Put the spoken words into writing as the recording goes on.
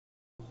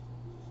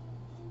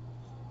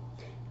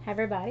Hi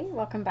everybody,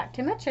 welcome back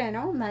to my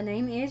channel. My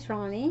name is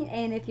Ronnie,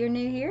 and if you're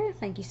new here,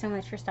 thank you so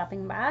much for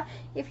stopping by.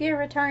 If you're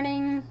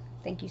returning,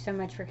 thank you so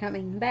much for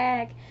coming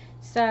back.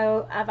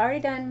 So I've already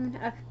done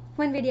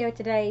one video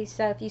today,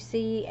 so if you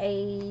see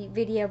a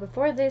video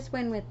before this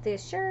one with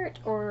this shirt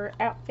or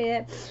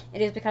outfit,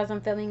 it is because I'm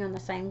filming on the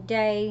same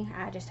day.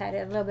 I just had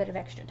a little bit of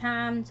extra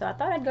time, so I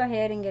thought I'd go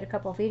ahead and get a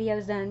couple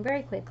videos done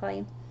very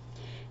quickly.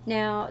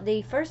 Now,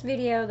 the first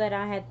video that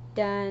I had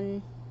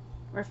done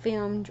or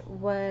filmed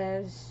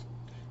was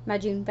my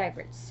June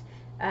favorites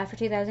for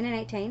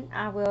 2018.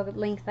 I will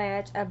link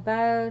that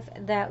above.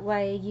 That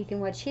way you can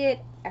watch it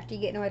after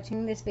you get done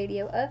watching this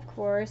video, of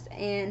course.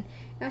 And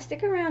now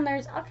stick around.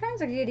 There's all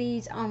kinds of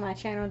goodies on my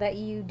channel that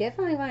you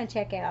definitely want to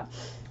check out.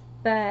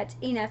 But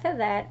enough of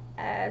that.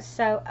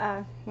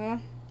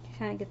 Well,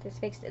 trying to get this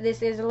fixed.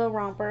 This is a little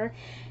romper.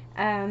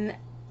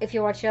 If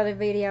you watch the other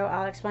video,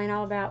 I'll explain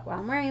all about why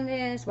I'm wearing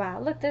this, why I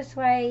look this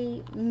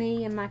way.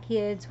 Me and my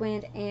kids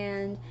went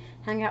and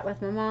hung out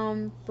with my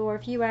mom for a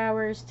few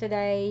hours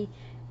today.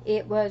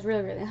 It was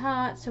really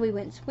hot, so we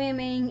went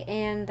swimming,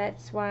 and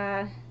that's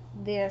why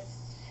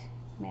this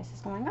mess is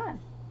going on.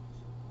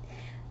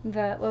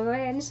 But we'll go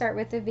ahead and start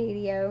with the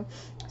video.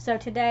 So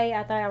today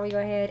I thought I would go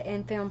ahead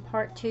and film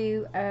part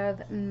 2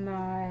 of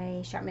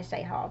my Shop Miss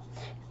A haul.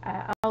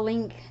 I'll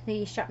link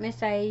the Shop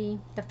Miss A,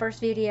 the first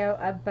video,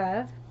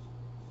 above.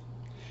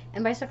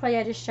 And basically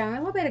I just shown a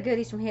little bit of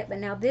goodies from HIT, but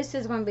now this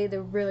is going to be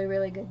the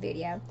really good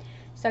video.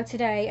 So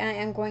today I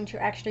am going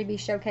to actually be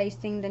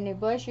showcasing the new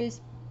blushes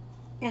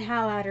and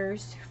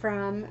highlighters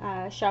from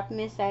Shop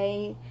Miss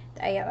A,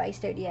 the AOA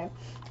studio.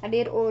 I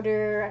did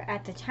order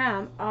at the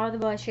time all the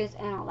blushes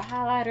and all the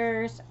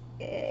highlighters.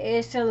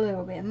 It's a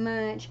little bit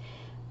much.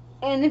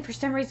 And then for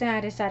some reason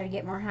I decided to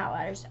get more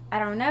highlighters. I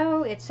don't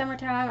know, it's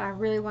summertime. I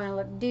really want to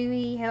look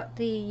dewy,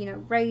 healthy, you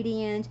know,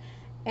 radiant,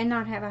 and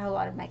not have a whole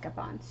lot of makeup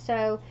on.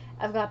 So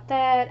I've got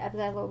that. I've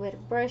got a little bit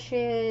of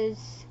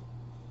brushes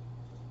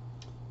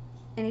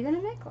and even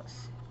a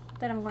necklace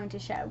that I'm going to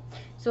show.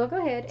 So we'll go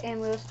ahead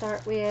and we'll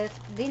start with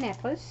the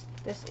necklace.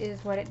 This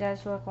is what it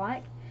does look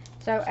like.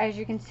 So as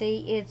you can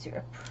see, it's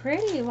a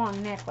pretty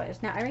long necklace.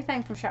 Now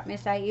everything from Shop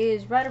Miss A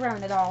is right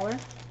around $1.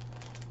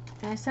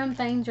 And some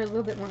things are a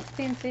little bit more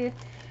expensive,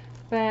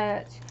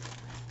 but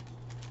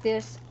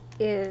this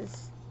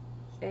is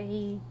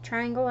a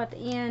triangle at the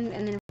end,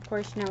 and then of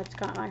course, you know, it's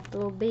got like the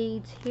little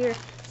beads here.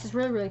 This is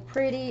really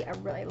pretty. I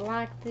really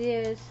like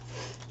this.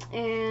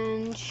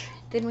 And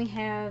then we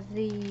have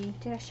the,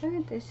 did I show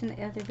you this in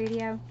the other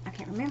video? I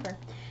can't remember.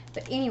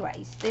 But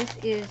anyways, this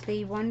is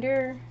the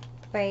Wonder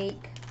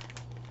Bake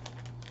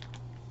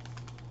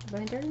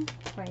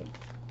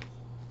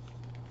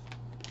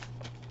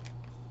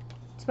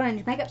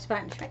makeup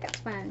sponge,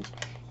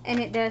 and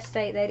it does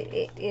say that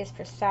it is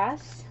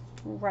precise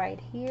right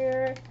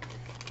here.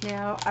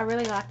 Now I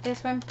really like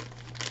this one.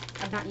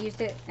 I've not used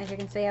it. As you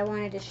can see, I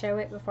wanted to show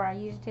it before I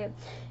used it.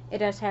 It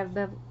does have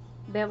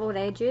beveled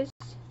edges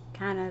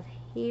kind of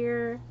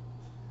here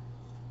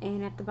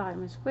and at the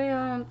bottom as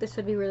well. This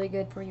would be really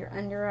good for your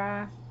under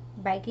eye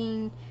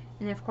baking.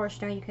 And of course,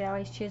 you know, you could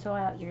always chisel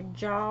out your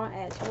jaw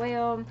as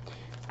well.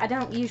 I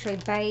don't usually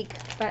bake,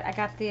 but I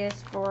got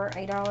this for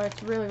 $1.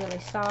 It's really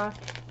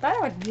soft. Thought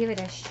I would give it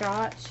a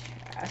shot.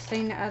 I've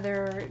seen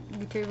other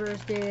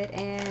YouTubers do it,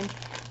 and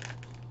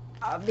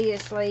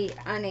obviously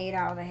I need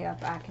all the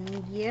help I can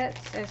get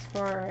as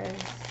far as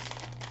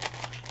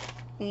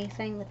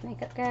anything with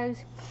makeup goes.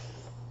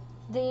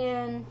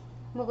 Then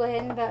we'll go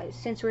ahead and go,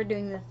 since we're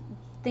doing the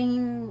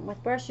theme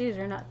with brushes,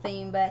 or not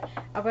theme, but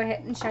I'll go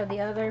ahead and show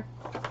the other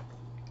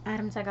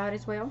items I got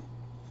as well.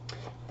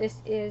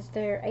 This is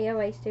their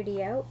AOA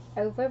Studio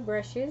OVA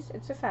brushes.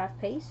 It's a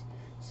 5-piece.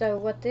 So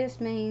what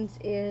this means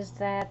is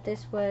that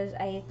this was,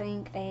 I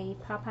think, a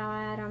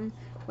Popeye item,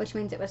 which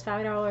means it was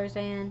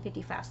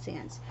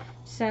 $5.55.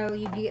 So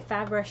you get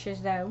 5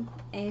 brushes though,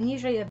 and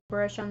usually a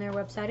brush on their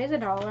website is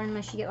 $1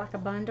 unless you get like a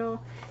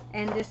bundle,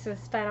 and this is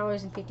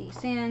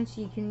 $5.50.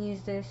 You can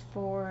use this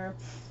for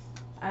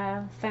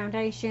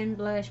foundation,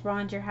 blush,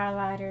 bronzer,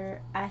 highlighter,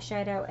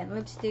 eyeshadow, and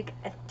lipstick.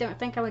 I don't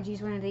think I would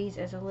use one of these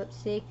as a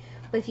lipstick,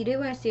 but if you do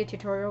want to see a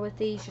tutorial with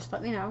these, just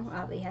let me know.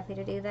 I'll be happy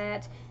to do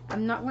that.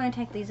 I'm not going to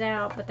take these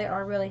out, but they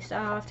are really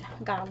soft.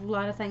 I've got a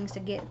lot of things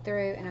to get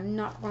through, and I'm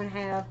not going to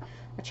have,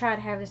 I try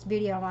to have this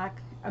video like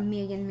a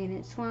million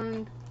minutes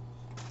long.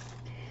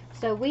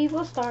 So we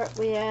will start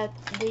with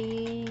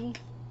the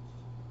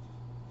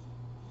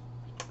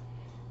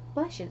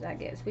blushes, I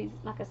guess.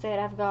 Like I said,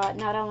 I've got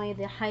not only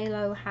the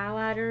Halo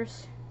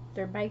highlighters,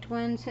 they're baked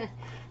ones.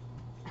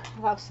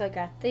 I've also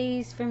got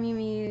these from Miu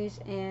Miu's,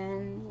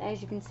 and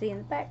as you can see in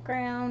the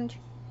background,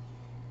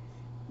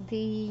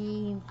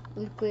 the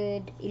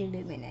Liquid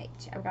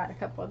Illuminate. I've got a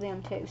couple of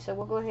them too. So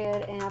we'll go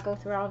ahead and I'll go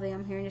through all of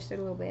them here in just a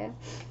little bit.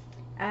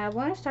 I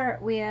want to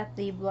start with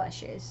the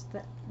blushes.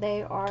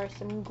 They are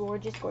some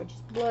gorgeous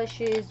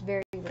blushes,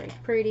 very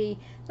pretty.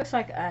 Looks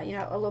like you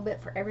know, a little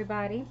bit for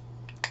everybody.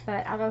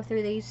 But I'll go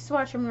through these,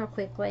 swatch them real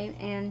quickly,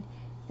 and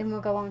then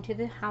we'll go on to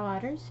the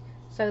highlighters.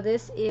 So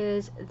this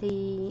is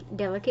the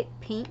Delicate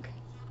Pink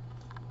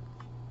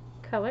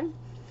color.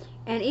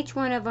 And each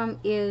one of them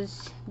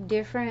is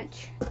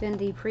different than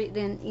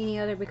than any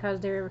other, because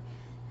they're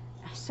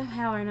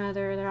somehow or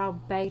another they're all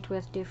baked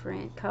with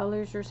different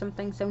colors or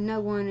something, so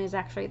no one is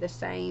actually the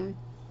same.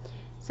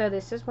 So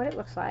this is what it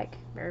looks like.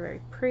 Very,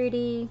 very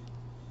pretty.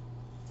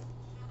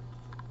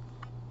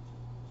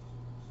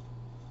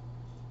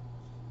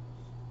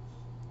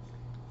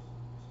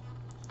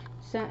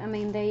 So I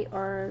mean, they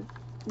are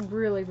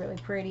really, really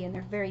pretty, and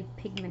they're very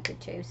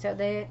pigmented too. So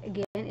that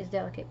again is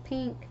Delicate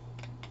Pink.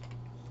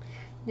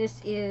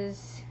 This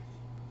is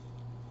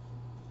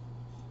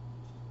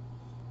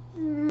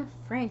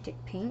Frantic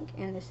Pink,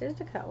 and this is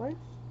the color.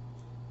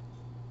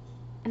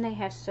 And they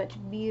have such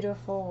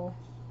beautiful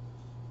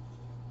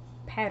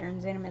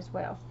patterns in them as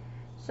well.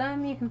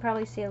 Some you can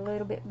probably see a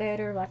little bit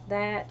better, like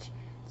that.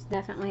 It's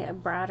definitely a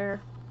brighter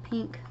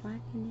pink. Why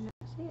can you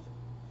not see it?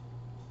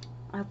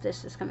 I hope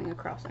this is coming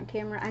across on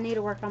camera. I need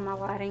to work on my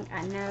lighting.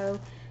 I know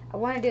I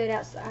want to do it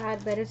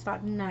outside, but it's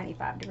like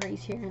 95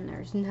 degrees here, and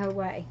there's no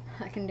way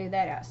I can do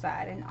that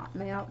outside and not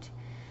melt.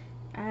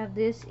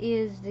 This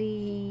is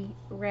the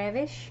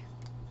Ravish.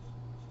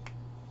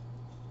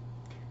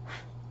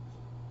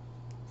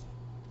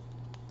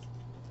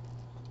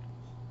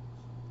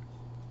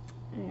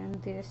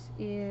 And this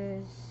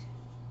is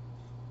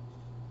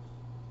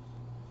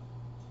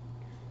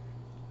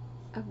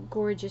a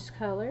gorgeous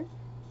color.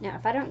 Now,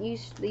 if I don't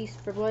use these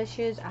for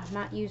blushes, I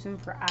might use them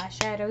for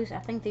eyeshadows. I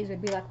think these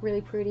would be like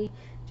really pretty,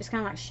 just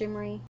kind of like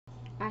shimmery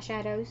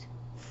eyeshadows.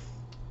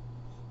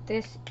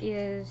 This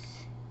is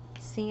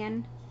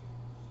Sin,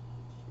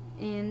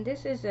 and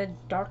this is a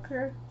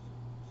darker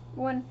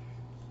one.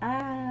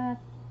 I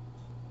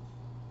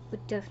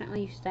would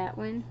definitely use that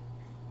one.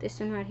 This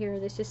one right here,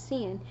 this is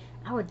Sin.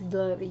 I would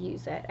love to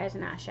use that as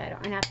an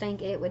eyeshadow, and I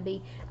think it would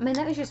be, I mean,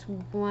 that was just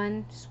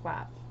one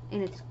swipe,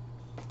 and it's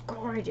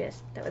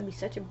gorgeous. That would be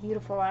such a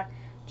beautiful, like,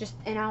 just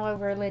an all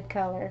over lid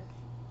color.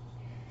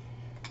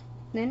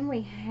 Then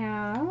we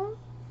have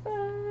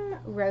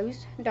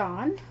Rose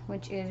Dawn,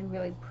 which is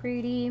really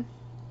pretty.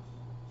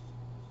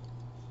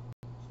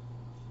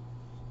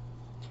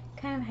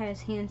 Kind of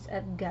has hints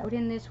of gold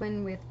in this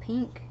one with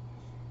pink.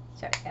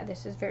 So yeah,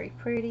 this is very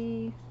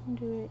pretty.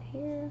 Do it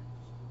here.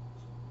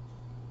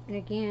 And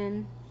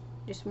again,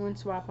 just one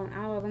swap on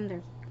all of them.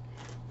 They're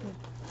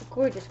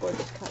gorgeous,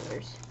 gorgeous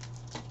colors.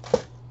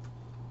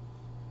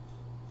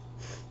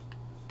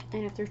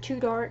 And if they're too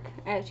dark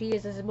to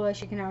use as a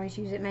blush, you can always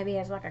use it maybe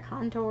as like a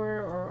contour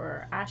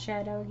or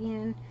eyeshadow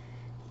again.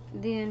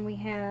 Then we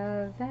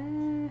have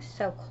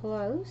So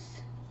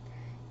Close.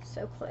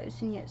 So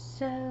close and yet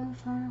so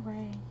far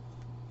away.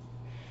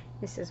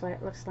 This is what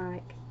it looks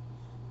like.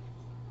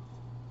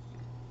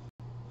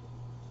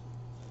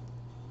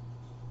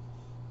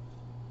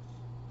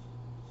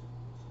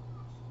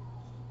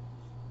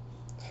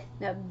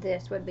 Now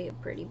this would be a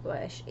pretty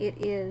blush.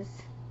 It is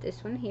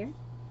this one here.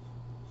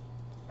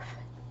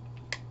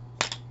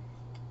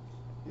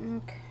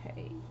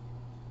 Okay.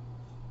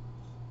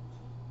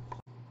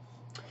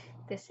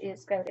 This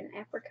is Golden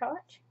Apricot.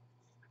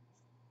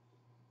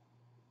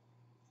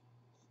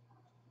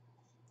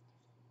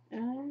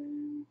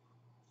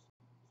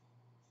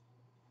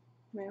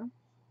 Well,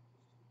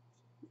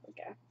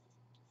 okay.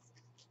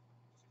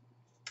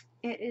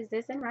 It is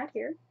this one right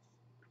here.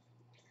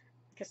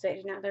 Like I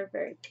said, now they're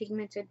very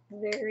pigmented,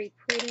 very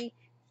pretty.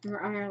 And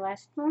we're on our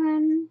last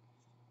one.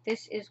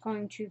 This is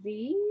going to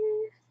be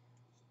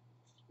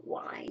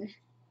Wine.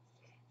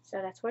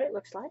 So that's what it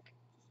looks like.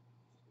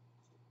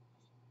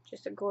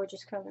 Just a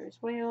gorgeous color as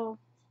well.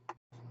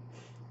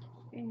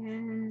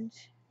 And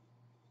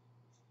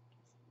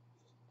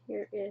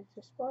here is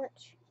the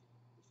swatch.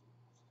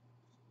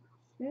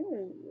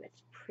 Ooh,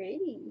 it's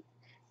pretty.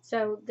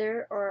 So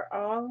there are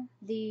all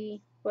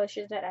the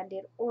blushes that I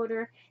did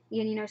order.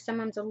 And you know, some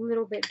of them's a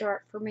little bit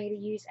dark for me to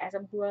use as a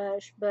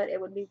blush, but it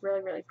would be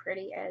really, really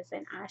pretty as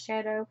an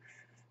eyeshadow.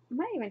 I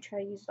might even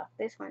try to use like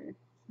this one,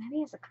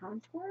 maybe as a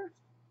contour.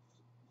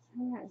 I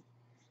don't know.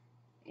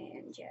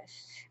 And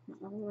yes,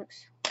 that one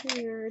looks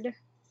weird.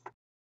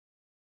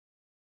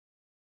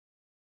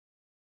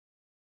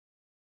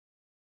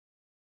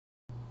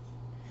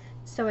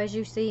 So as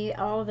you see,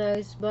 all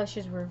those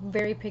blushes were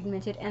very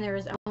pigmented, and there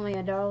was only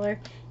 $1.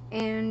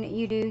 And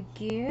you do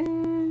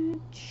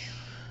get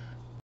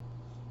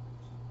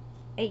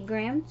 8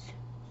 grams.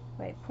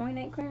 Wait,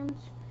 0.8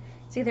 grams?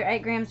 It's either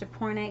 8 grams or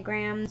 0.8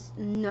 grams.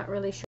 Not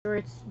really sure.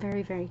 It's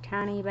very, very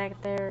tiny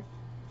back there.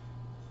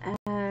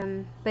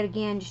 But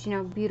again, just, you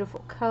know, beautiful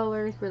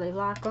colors. Really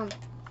like them.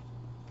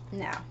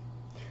 Now,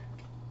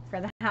 for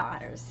the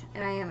highlighters.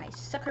 And I am a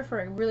sucker for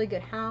a really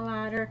good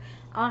highlighter.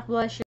 I like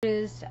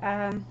blushes,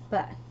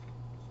 but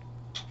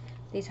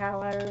these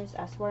highlighters,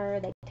 I swear,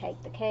 they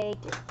take the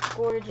cake. They're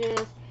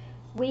gorgeous.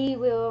 I'm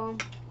going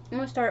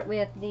to start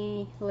with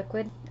the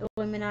liquid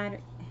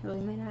illuminators.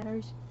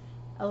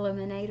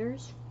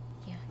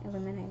 Yeah,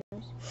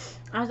 illuminators.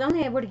 I was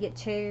only able to get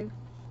 2.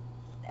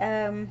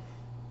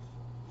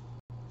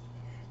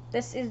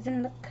 This is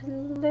in the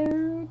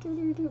color.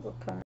 What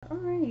color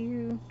are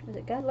you? Is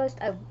it Gold Lust?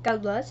 Oh,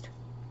 Gold Lust.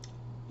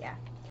 Yeah.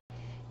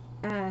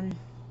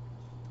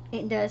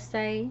 It does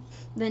say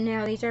that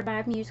now these are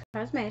by Muse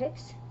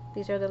Cosmetics.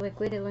 These are the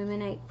Liquid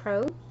Illuminate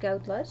Pro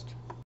Gold Lust.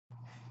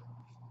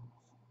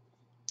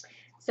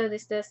 So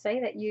this does say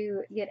that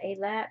you get a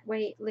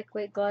lightweight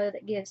liquid glow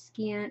that gives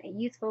skin a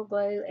youthful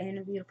glow and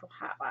a beautiful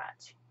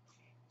highlight.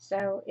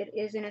 So it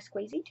is in a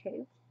squeezy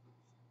tube.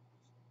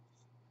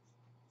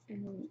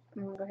 And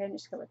I'm going to go ahead and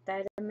just go with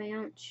that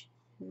amount.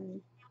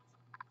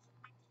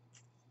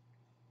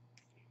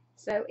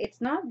 So it's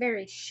not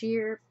very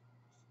sheer,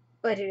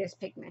 but it is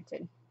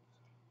pigmented.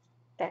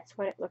 That's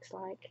what it looks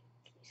like.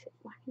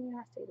 Why can you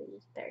not see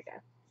these? There you go.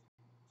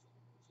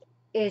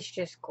 It's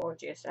just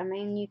gorgeous. I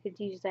mean, you could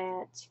use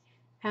that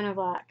kind of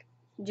like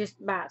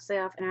just by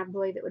itself, and I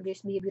believe it would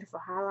just be a beautiful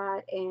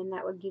highlight, and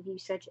that would give you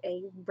such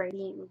a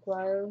radiant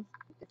glow.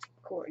 It's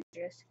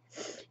gorgeous.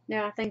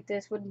 Now, I think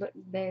this would look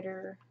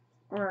better,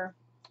 or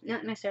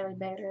not necessarily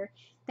better.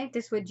 I think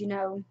this would,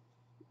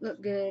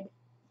 look good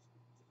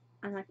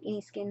on like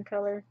any skin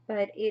color,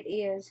 but it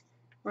is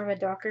more of a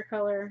darker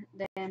color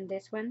than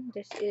this one.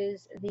 This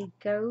is the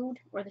gold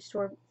or the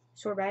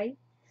sorbet.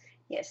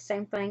 Yes,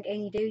 same thing,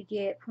 and you do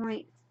get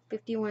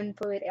 0.51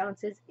 fluid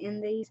ounces in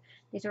these.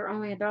 These are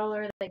only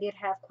 $1. They did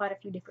have quite a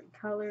few different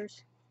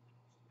colors.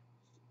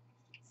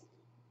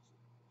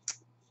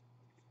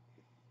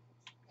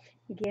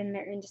 Again,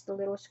 they're in just a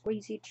little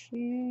squeezy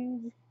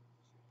tube,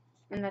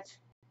 and that's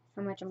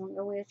how much I'm going to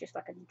go with, just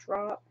like a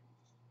drop.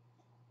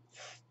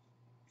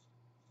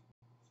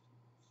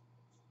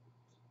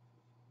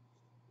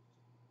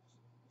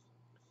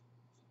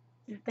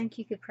 I think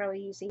you could probably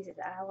use these as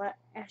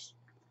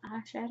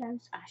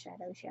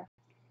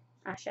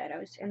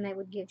eyeshadows, and they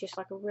would give just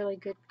like a really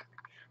good,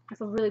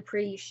 like a really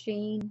pretty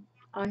sheen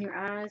on your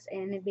eyes,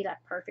 and it'd be like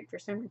perfect for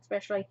summer,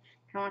 especially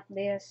kind of like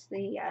this,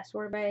 the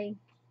sorbet.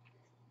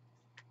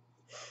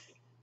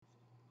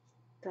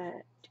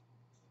 But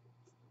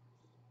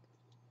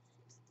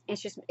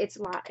it's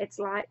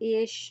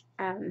light-ish.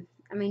 I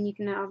mean, you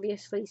can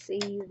obviously see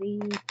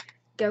the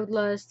Gold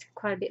Lust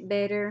quite a bit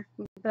better,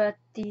 but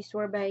the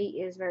sorbet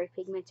is very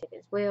pigmented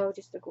as well,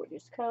 just a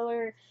gorgeous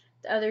color.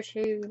 The other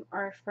two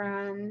are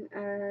from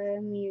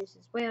Muse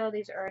as well.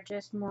 These are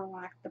just more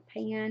like the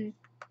pan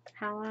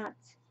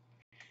highlights.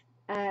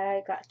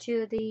 I got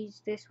two of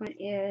these. This one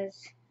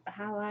is a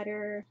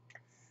highlighter.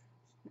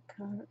 What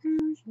color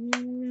is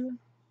you?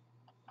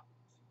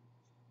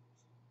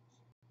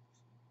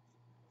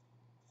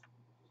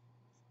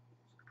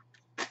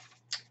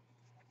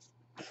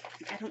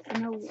 I don't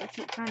know. I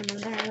can't find them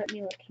on there. Let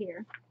me look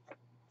here.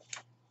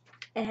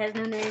 It has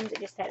no names. It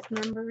just has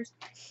numbers.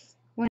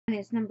 One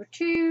is number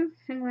 2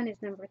 and one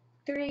is number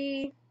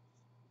 3.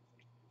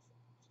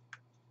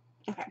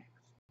 Okay.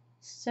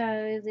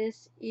 So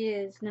this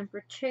is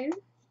number 2.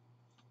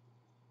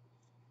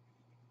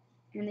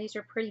 And these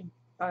are pretty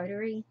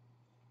buttery.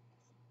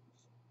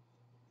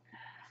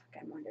 Okay,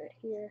 I'm going to do it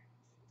here.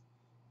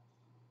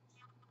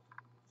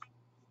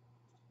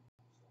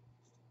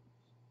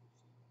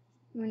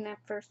 When I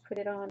first put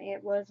it on,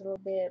 it was a little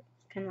bit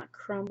kind of like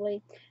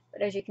crumbly.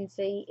 But as you can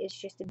see, it's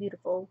just a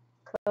beautiful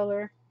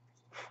color.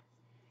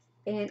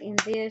 And in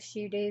this,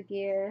 you do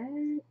get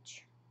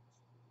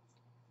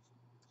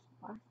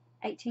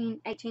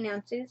 18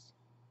 ounces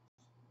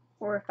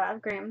or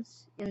 5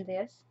 grams in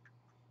this.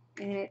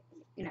 And it,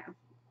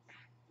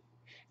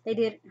 they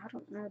did, I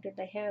don't know, did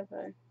they have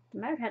a, they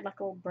might have had like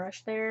a little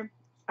brush there.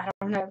 I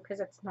don't know because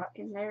it's not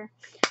in there.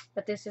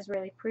 But this is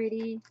really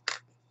pretty.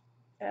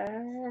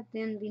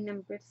 Then the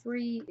number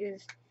 3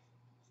 is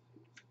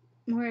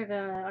more of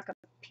a like a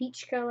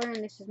peach color,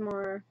 and this is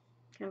more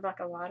kind of like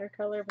a lighter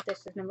color, but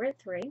this is number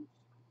 3.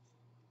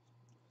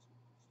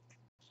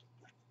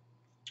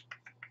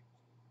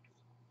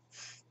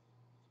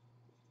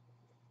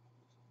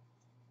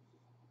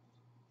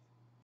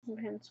 Go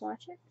ahead and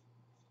swatch it.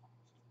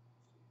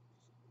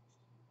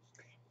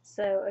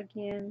 So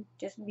again,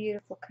 just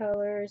beautiful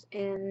colors,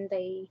 and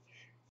they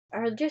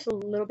are just a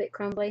little bit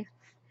crumbly,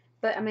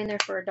 but I mean they're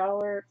for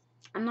 $1.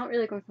 I'm not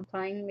really going to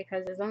complain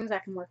because as long as I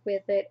can work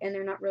with it and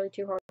they're not really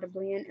too hard to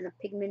blend and the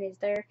pigment is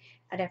there,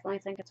 I definitely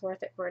think it's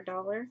worth it for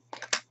 $1.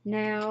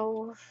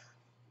 Now,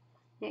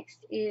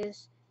 next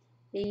is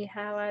the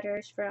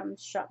highlighters from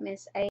Shop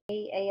Miss A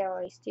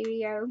ALA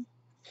Studio.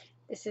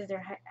 This is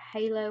their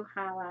Halo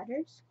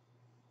highlighters.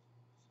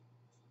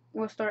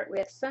 We'll start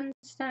with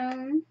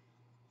Sunstone.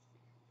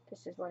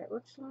 This is what it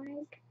looks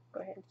like.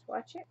 Go ahead and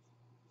swatch it.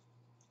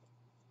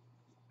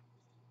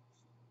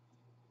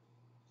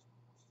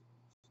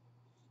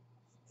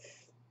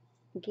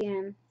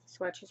 Again,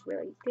 swatch is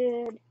really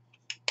good.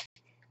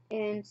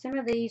 And some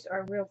of these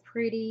are real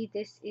pretty.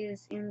 This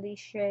is in the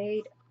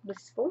shade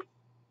Blissful.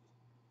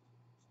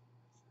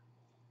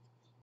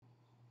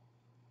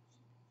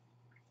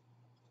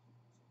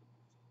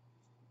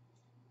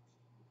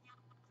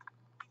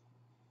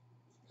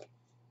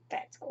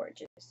 That's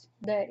gorgeous.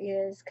 That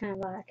is kind of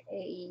like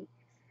a,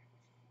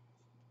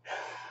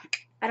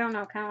 I don't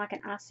know, kind of like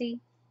an icy,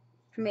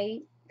 for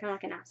me, kind of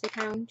like an icy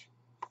toned.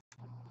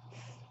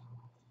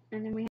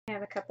 And then we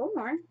have a couple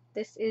more.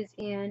 This is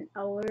in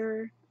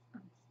Allure, I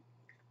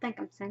think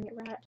I'm saying it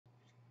right,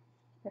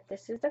 But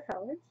this is the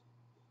color.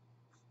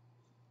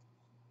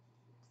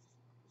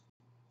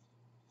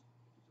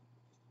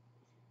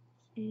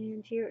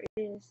 And here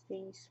is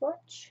the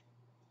swatch.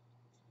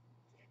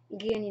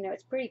 Again, you know,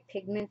 it's pretty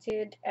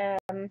pigmented,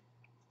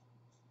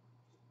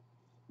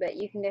 but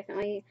you can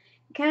definitely,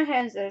 it kind of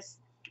has a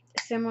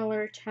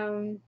similar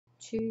tone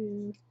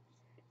to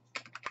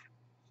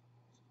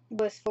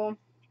Blissful.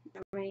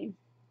 I mean,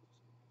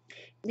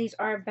 these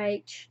are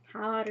baked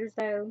highlighters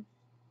though,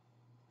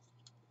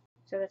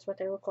 so that's what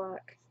they look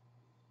like.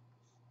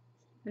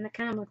 And they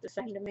kind of look the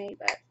same to me,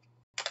 but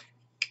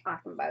I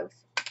like them both.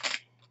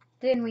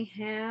 Then we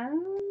have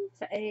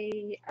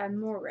a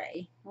Amore,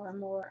 or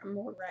Amore,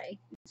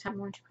 that's how I'm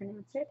going to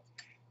pronounce it.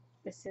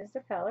 This is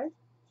the color.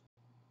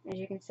 As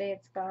you can see,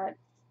 it's got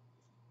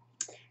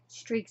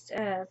streaks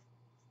of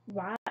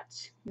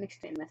white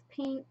mixed in with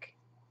pink.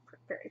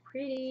 Very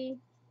pretty.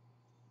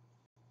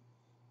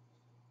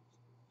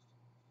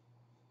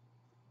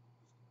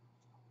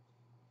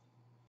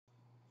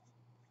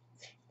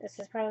 This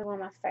is probably one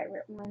of my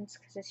favorite ones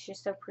because it's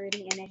just so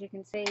pretty. And as you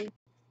can see,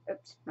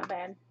 oops, my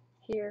bad.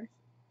 Here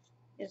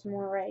is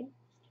Moray.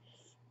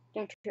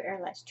 Don't you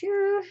air last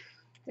two.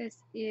 This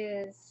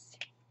is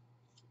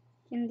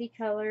in the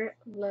color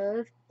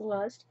Love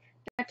Lust.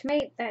 Now, to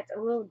me, that's a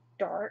little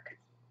dark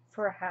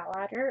for a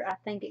highlighter. I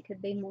think it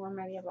could be more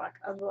maybe of like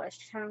a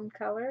blush tone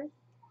color.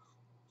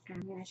 I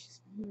mean, that's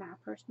just my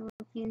personal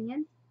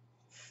opinion.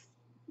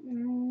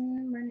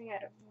 Running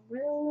out of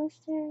real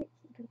lipstick.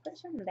 Could put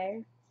something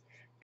there.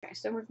 Okay,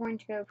 so we're going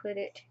to go put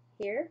it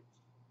here.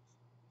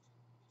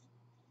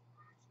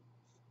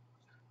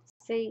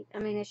 See, I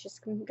mean, it's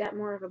just got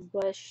more of a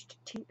blush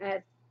tint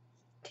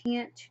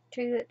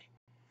to it.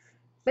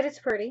 But it's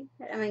pretty.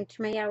 I mean,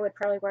 to me, I would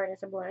probably wear it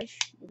as a blush,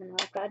 even though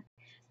I've got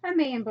a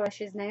million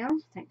blushes now,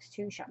 thanks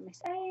to Shop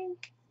Miss A.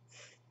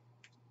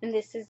 And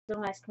this is the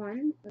last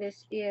one.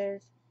 This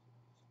is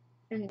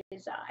in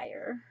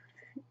Desire.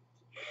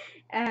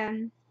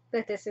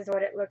 But this is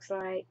what it looks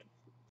like.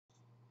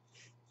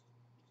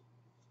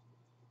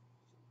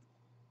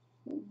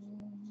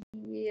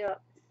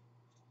 Yep.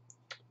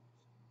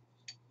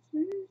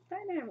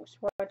 That didn't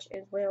swatch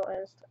as well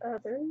as the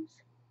others.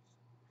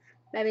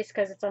 Maybe it's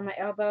because it's on my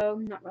elbow.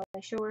 Not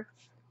really sure.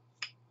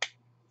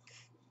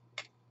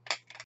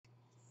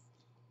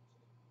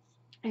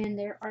 And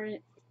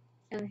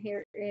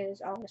here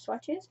is all the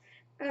swatches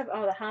of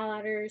all the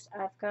highlighters.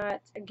 I've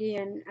got,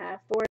 again,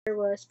 4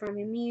 was from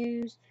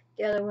Muse.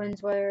 The other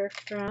ones were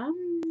from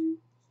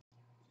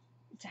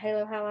it's a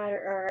Halo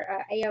highlighter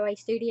or AOA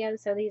Studio.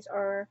 So these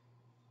are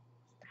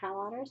the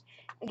highlighters.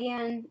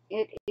 Again,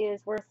 it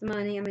is worth the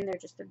money. I mean, they're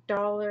just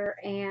 $1,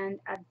 and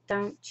I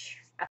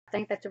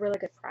think that's a really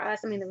good price.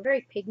 I mean, they're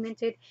very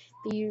pigmented.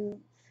 If you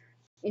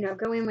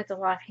go in with a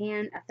light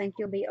hand, I think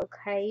you'll be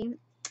okay.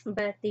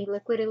 But the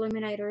liquid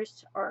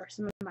illuminators are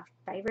some of my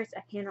favorites.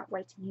 I cannot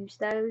wait to use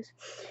those.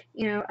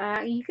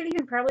 You could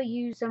even probably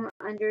use them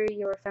under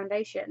your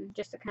foundation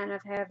just to kind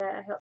of have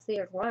a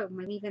healthier glow,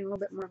 maybe even a little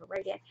bit more of a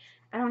radiant.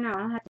 I don't know.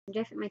 I'll have to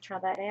definitely try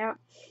that out.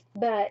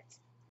 But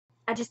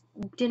I just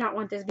did not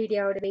want this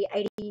video to be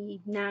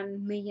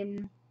 89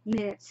 million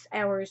minutes,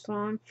 hours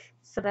long.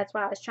 So that's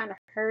why I was trying to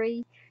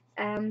hurry.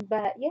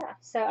 But yeah,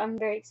 so I'm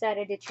very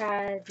excited to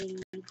try the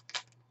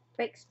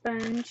fake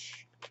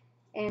sponge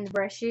and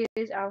brushes.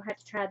 I'll have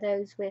to try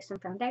those with some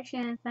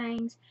foundation and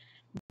things.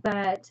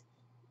 But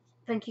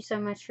thank you so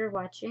much for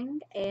watching,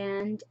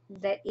 and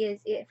that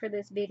is it for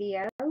this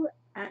video.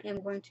 I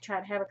am going to try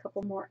to have a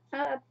couple more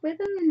up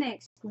within the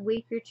next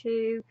week or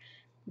two.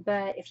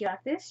 But if you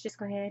like this, just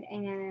go ahead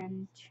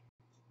and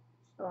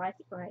like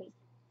it. Right.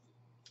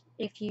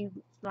 If you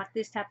like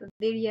this type of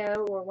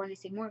video or want to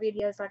see more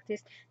videos like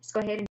this, just go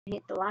ahead and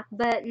hit the like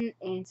button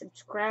and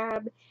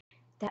subscribe.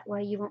 That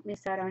way you won't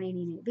miss out on any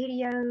new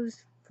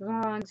videos,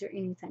 vlogs, or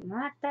anything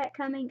like that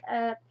coming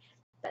up.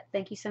 But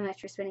thank you so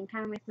much for spending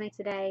time with me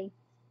today.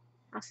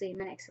 I'll see you in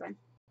the next one.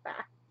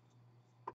 Bye.